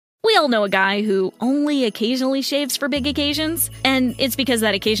all know a guy who only occasionally shaves for big occasions, and it's because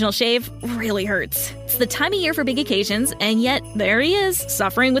that occasional shave really hurts. It's the time of year for big occasions, and yet there he is,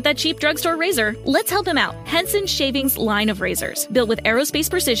 suffering with that cheap drugstore razor. Let's help him out. Henson Shaving's line of razors, built with aerospace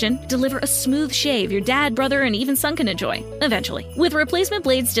precision, deliver a smooth shave your dad, brother, and even son can enjoy, eventually. With replacement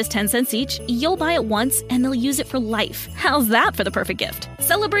blades just 10 cents each, you'll buy it once, and they'll use it for life. How's that for the perfect gift?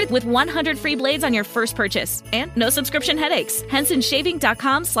 Celebrate with 100 free blades on your first purchase, and no subscription headaches.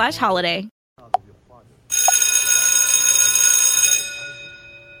 HensonShaving.com/holiday.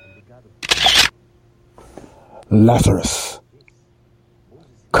 Lazarus,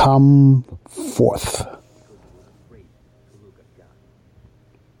 come forth.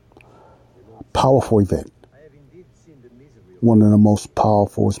 Powerful event. One of the most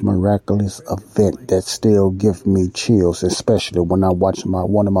powerful, miraculous event that still give me chills, especially when I watch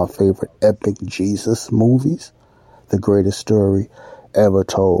one of my favorite epic Jesus movies, The Greatest Story Ever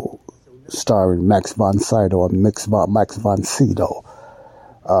Told, starring Max von Sydow or Max von Sydow.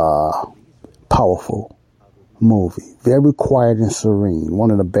 Powerful movie, very quiet and serene.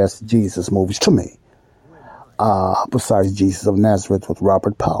 One of the best Jesus movies to me, besides Jesus of Nazareth with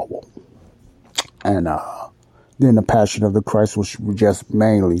Robert Powell, and then The Passion of the Christ, which just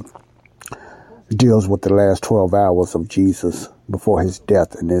mainly deals with the last 12 hours of Jesus before his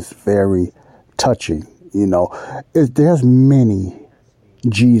death, and it's very touching. You know, there's many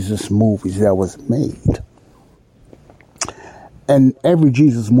Jesus movies that was made, and every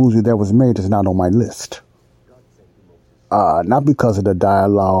Jesus movie that was made is not on my list. Not because of the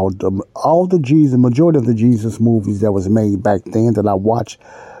dialogue. Majority of the Jesus movies that was made back then that I watched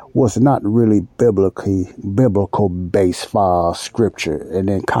was not really biblical based for scripture and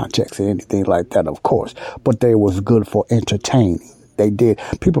in context or anything like that, of course. But they was good for entertaining. They did.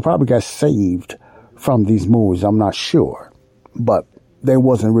 People probably got saved from these movies. I'm not sure, but they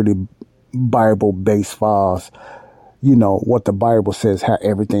wasn't really Bible based for, you know, what the Bible says, how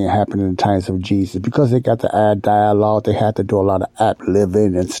everything happened in the times of Jesus. Because they got to add dialogue, they had to do a lot of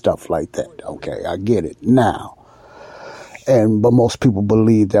ad-libbing and stuff like that. Okay, I get it now. But most people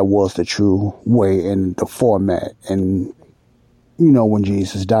believe that was the true way and the format, and, you know, when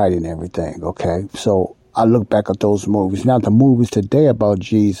Jesus died and everything. Okay, so I look back at those movies. Now, the movies today about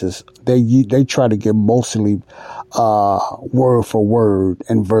Jesus, they try to get mostly word for word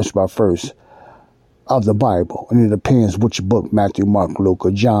and verse by verse of the Bible, and it depends which book, Matthew, Mark, Luke,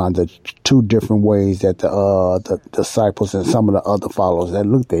 or John, the two different ways that the disciples and some of the other followers that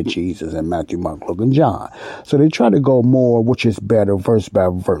looked at Jesus in Matthew, Mark, Luke, and John. So they try to go more, which is better, verse by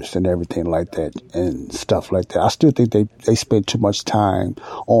verse and everything like that and stuff like that. I still think they spent too much time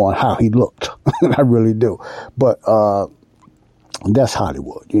on how he looked. I really do. But that's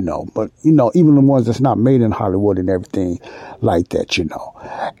Hollywood, you know. But, you know, even the ones that's not made in Hollywood and everything like that, you know.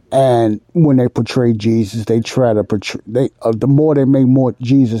 And when they portray Jesus, they try to portray, the more they make more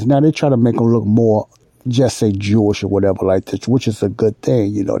Jesus, now they try to make him look more, just say Jewish or whatever like this, which is a good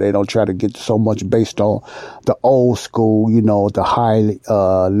thing. You know, they don't try to get so much based on the old school, you know, the high,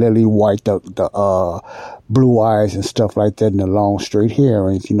 lily white, the blue eyes and stuff like that, and the long straight hair,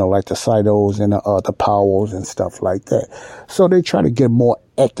 and, you know, like the Sydows and the Powells and stuff like that. So they try to get more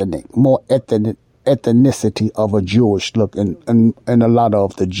ethnicity of a Jewish look in a lot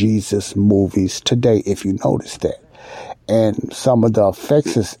of the Jesus movies today, if you notice that. And some of the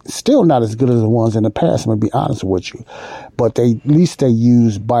effects is still not as good as the ones in the past, I'm going to be honest with you. But at least they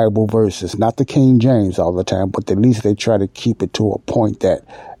use Bible verses, not the King James all the time, but at least they try to keep it to a point that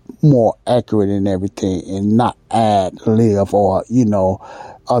more accurate and everything, and not ad-lib or, you know,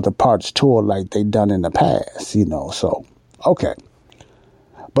 other parts to it like they done in the past, you know. So, okay.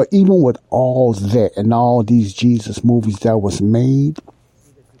 But even with all that and all these Jesus movies that was made,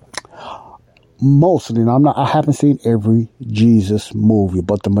 mostly, and I haven't seen every Jesus movie,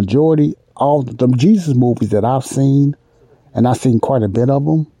 but the majority, all the Jesus movies that I've seen, and I've seen quite a bit of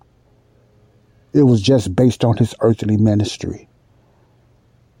them, it was just based on his earthly ministry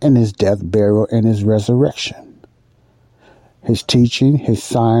and his death, burial, and his resurrection. His teaching, his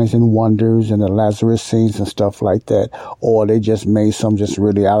signs and wonders, and the Lazarus scenes and stuff like that. Or they just made some just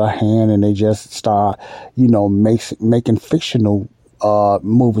really out of hand, and they just start, you know, making fictional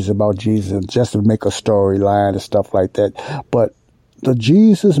movies about Jesus just to make a storyline and stuff like that. But the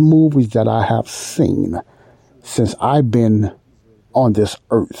Jesus movies that I have seen since I've been on this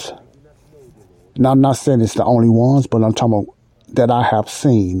earth, now I'm not saying it's the only ones, but I'm talking about that I have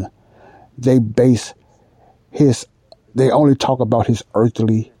seen, they only talk about his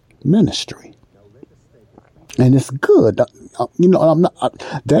earthly ministry. And it's good. You know,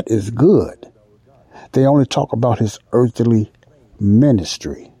 that is good. They only talk about his earthly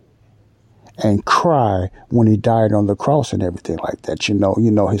ministry. and cry when he died on the cross and everything like that. You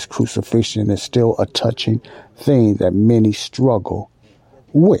know, his crucifixion is still a touching thing that many struggle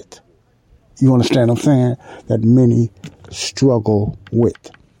with. You understand what I'm saying? That many struggle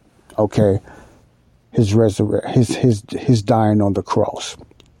with. Okay. His dying on the cross.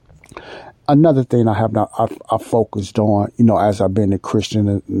 Another thing I focused on, as I've been a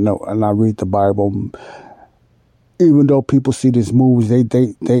Christian and I read the Bible, even though people see these movies,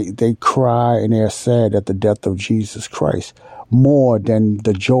 they cry and they're sad at the death of Jesus Christ more than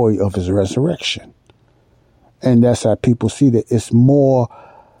the joy of his resurrection. And that's how people see that it's more,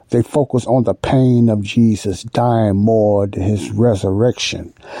 they focus on the pain of Jesus dying more than his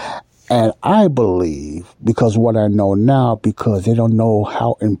resurrection. And I believe, because what I know now, because they don't know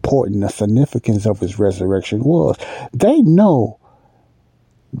how important the significance of his resurrection was, they know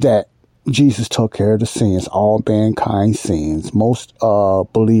that Jesus took care of the sins, all mankind's sins. Most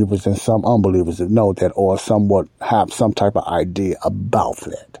believers and some unbelievers know that, or somewhat have some type of idea about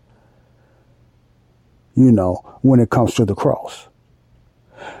that, when it comes to the cross.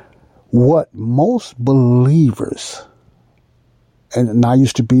 What most believers, and I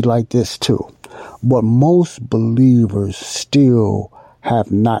used to be like this too, but most believers still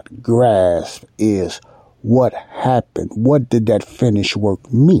have not grasped is what happened. What did that finished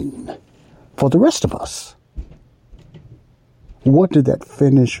work mean for the rest of us? What did that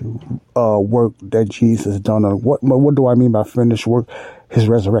finished work that Jesus done? What do I mean by finished work? His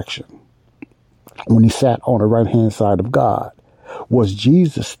resurrection. When he sat on the right hand side of God, was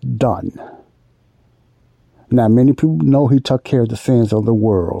Jesus done? Now, many people know he took care of the sins of the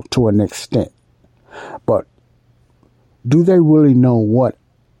world to an extent. But do they really know what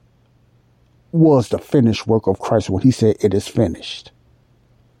was the finished work of Christ when he said it is finished?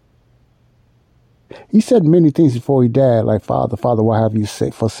 He said many things before he died, like, Father, why have you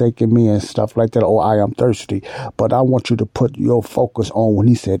forsaken me and stuff like that? Oh, I am thirsty. But I want you to put your focus on when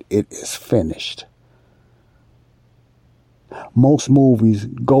he said it is finished. Most movies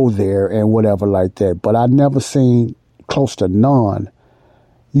go there and whatever like that, but I never seen close to none.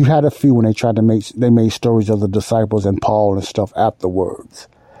 You had a few when they made stories of the disciples and Paul and stuff afterwards.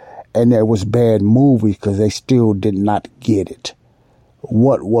 And there was bad movies because they still did not get it.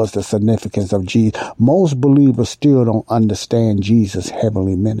 What was the significance of Jesus? Most believers still don't understand Jesus'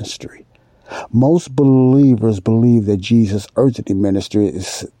 heavenly ministry. Most believers believe that Jesus' earthly ministry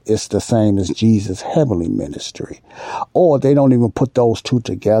is the same as Jesus' heavenly ministry. Or they don't even put those two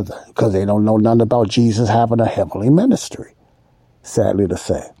together because they don't know nothing about Jesus having a heavenly ministry, sadly to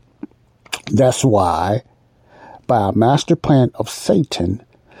say. That's why, by a master plan of Satan,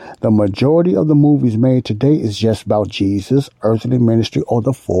 the majority of the movies made today is just about Jesus' earthly ministry or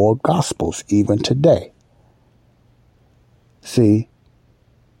the four gospels, even today. See?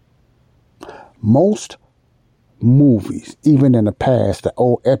 Most movies, even in the past, the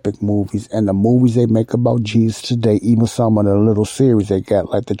old epic movies and the movies they make about Jesus today, even some of the little series they got,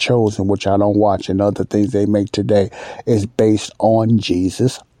 like The Chosen, which I don't watch, and other things they make today, is based on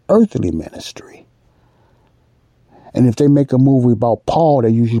Jesus' earthly ministry. And if they make a movie about Paul, they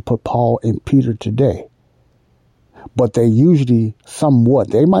usually put Paul and Peter today. But they usually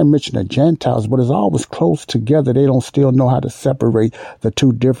they might mention the Gentiles, but it's always close together. They don't still know how to separate the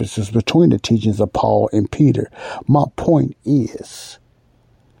two differences between the teachings of Paul and Peter. My point is,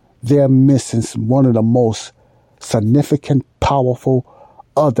 they're missing one of the most significant, powerful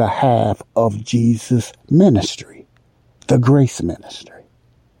other half of Jesus' ministry, the grace ministry.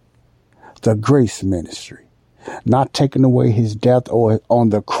 The grace ministry. Not taking away his death or on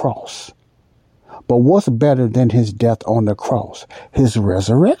the cross. But what's better than his death on the cross? His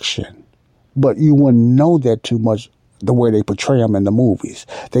resurrection. But you wouldn't know that too much the way they portray him in the movies.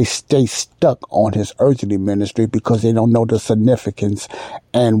 They stay stuck on his earthly ministry because they don't know the significance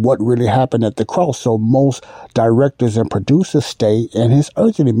and what really happened at the cross. So most directors and producers stay in his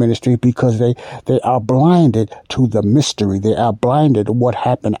earthly ministry because they are blinded to the mystery. They are blinded to what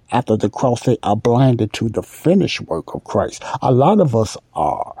happened after the cross. They are blinded to the finished work of Christ. A lot of us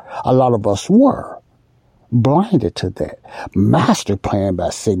are. A lot of us were blinded to that. Master plan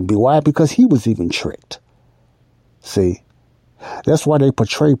by Satan. Why? Because he was even tricked. See, that's why they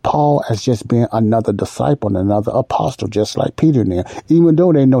portray Paul as just being another disciple, another apostle, just like Peter now. Even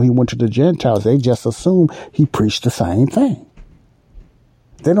though they know he went to the Gentiles, they just assume he preached the same thing.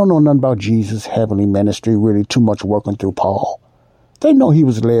 They don't know nothing about Jesus' heavenly ministry, really too much working through Paul. They know he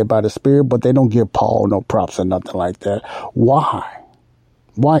was led by the Spirit, but they don't give Paul no props or nothing like that. Why?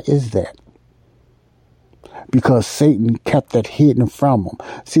 Why is that? Because Satan kept that hidden from them.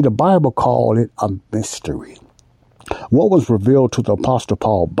 See, the Bible called it a mystery. What was revealed to the Apostle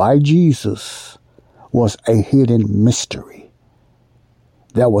Paul by Jesus was a hidden mystery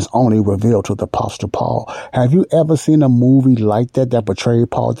that was only revealed to the Apostle Paul. Have you ever seen a movie like that portrayed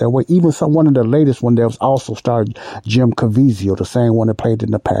Paul that way? Even one of the latest one that was also starred Jim Caviezel, the same one that played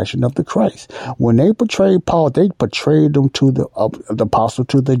in The Passion of the Christ. When they portrayed Paul, they portrayed him to the apostle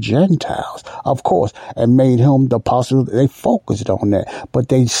to the Gentiles, of course, and made him the apostle. They focused on that, but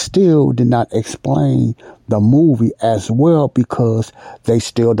they still did not explain the movie as well because they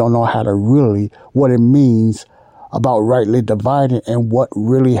still don't know how to really, what it means about rightly dividing and what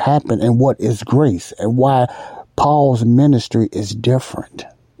really happened and what is grace and why Paul's ministry is different.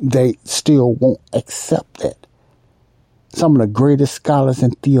 They still won't accept that. Some of the greatest scholars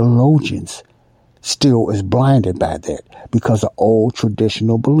and theologians still is blinded by that because of old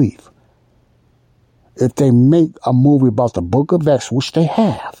traditional belief. If they make a movie about the book of Acts, which they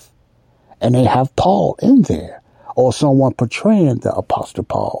have, and they have Paul in there or someone portraying the Apostle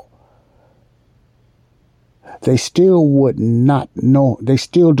Paul, they still would not know. They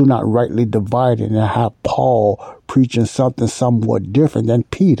still do not rightly divide it and have Paul preaching something somewhat different than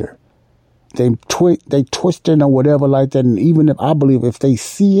Peter. They twist it or whatever like that. And even if I believe if they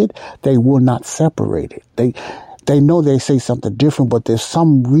see it, they will not separate it. They know they say something different, but there's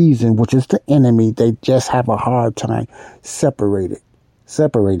some reason, which is the enemy. They just have a hard time separating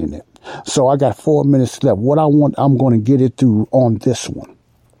it. So I got 4 minutes left. What I want, I'm going to get it through on this one.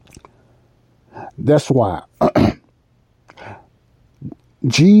 That's why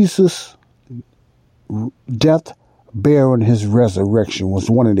Jesus' death, burial, and his resurrection was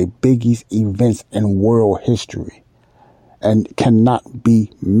one of the biggest events in world history and cannot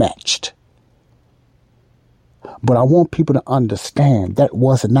be matched. But I want people to understand that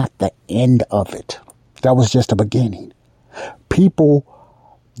was not the end of it. That was just the beginning. People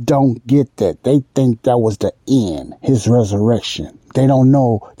don't get that. They think that was the end, his resurrection. They don't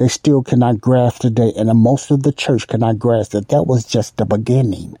know. They still cannot grasp today. And most of the church cannot grasp that that was just the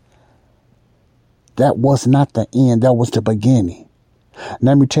beginning. That was not the end. That was the beginning.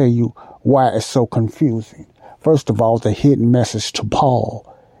 Let me tell you why it's so confusing. First of all, the hidden message to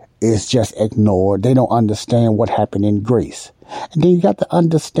Paul is just ignored. They don't understand what happened in grace. And then you got to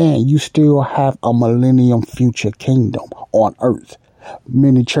understand you still have a millennium future kingdom on earth.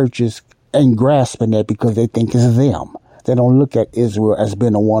 Many churches ain't grasping that because they think it's them. They don't look at Israel as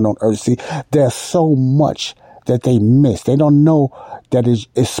being the one on earth. See, there's so much that they miss. They don't know that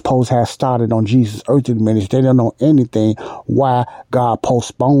it's supposed to have started on Jesus' earthly ministry. They don't know anything why God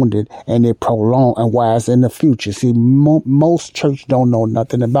postponed it and it prolonged and why it's in the future. See, most church don't know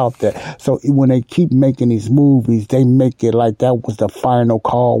nothing about that. So when they keep making these movies, they make it like that was the final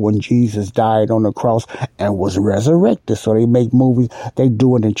call when Jesus died on the cross and was resurrected. So they make movies. They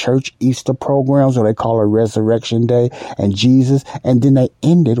do it in church Easter programs, or they call it Resurrection Day and Jesus. And then they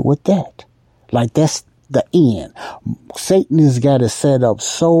end it with that. Like that's the end. Satan has got it set up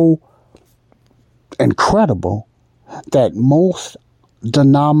so incredible that most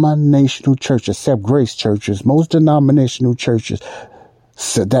denominational churches, except grace churches, most denominational churches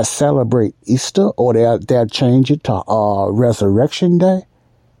that celebrate Easter, or they'll change it to Resurrection Day,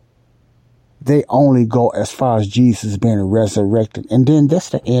 they only go as far as Jesus being resurrected. And then that's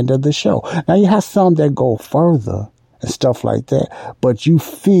the end of the show. Now you have some that go further and stuff like that, but you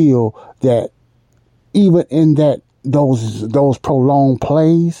feel that even in that those prolonged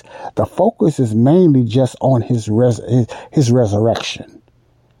plays, the focus is mainly just on his resurrection.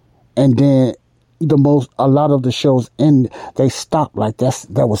 And then a lot of the shows they stop like that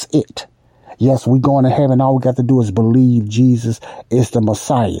was it. Yes, we going to heaven. All we got to do is believe Jesus is the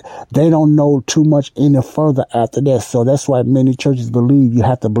Messiah. They don't know too much any further after that. So that's why many churches believe you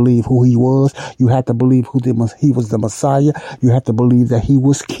have to believe who he was. You have to believe he was the Messiah. You have to believe that he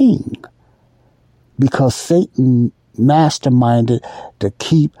was king. Because Satan masterminded to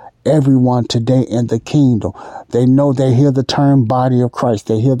keep everyone today in the kingdom. They know they hear the term body of Christ.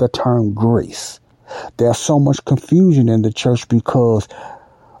 They hear the term grace. There's so much confusion in the church because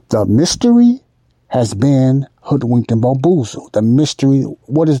the mystery has been hoodwinked and bamboozled. The mystery,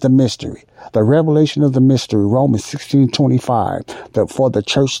 what is the mystery? The revelation of the mystery, Romans 16:25, for the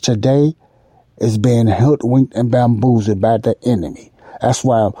church today is being hoodwinked and bamboozled by the enemy. That's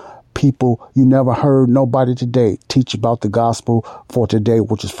why people, you never heard nobody today teach about the gospel for today,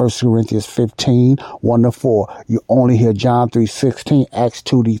 which is 1 Corinthians 15, 1-4. You only hear John 3:16, Acts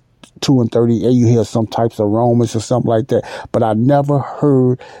 2 and 38. You hear some types of Romans or something like that. But I never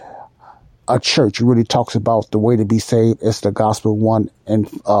heard a church really talks about the way to be saved. It's the gospel one in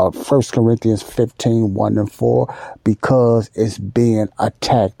 1 Corinthians 15, 1-4, because it's being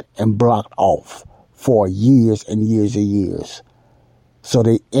attacked and blocked off for years and years and years. So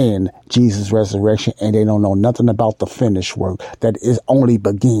they end Jesus' resurrection and they don't know nothing about the finished work that is only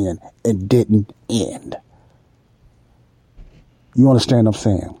began and didn't end. You understand what I'm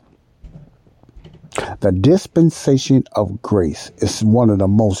saying? The dispensation of grace is one of the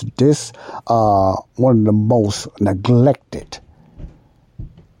most neglected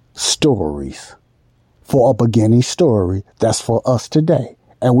stories for a beginning story that's for us today.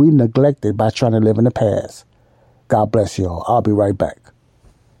 And we neglect it by trying to live in the past. God bless y'all. I'll be right back.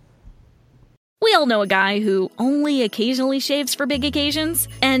 We all know a guy who only occasionally shaves for big occasions,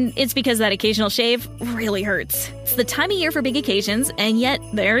 and it's because that occasional shave really hurts. It's the time of year for big occasions, and yet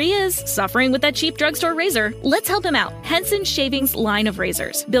there he is, suffering with that cheap drugstore razor. Let's help him out. Henson Shaving's line of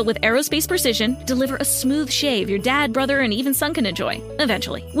razors, built with aerospace precision, deliver a smooth shave your dad, brother, and even son can enjoy,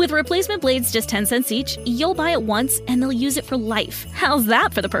 eventually. With replacement blades just 10 cents each, you'll buy it once, and they'll use it for life. How's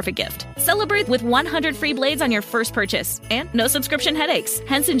that for the perfect gift? Celebrate with 100 free blades on your first purchase, and no subscription headaches.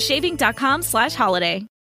 HensonShaving.com/holiday.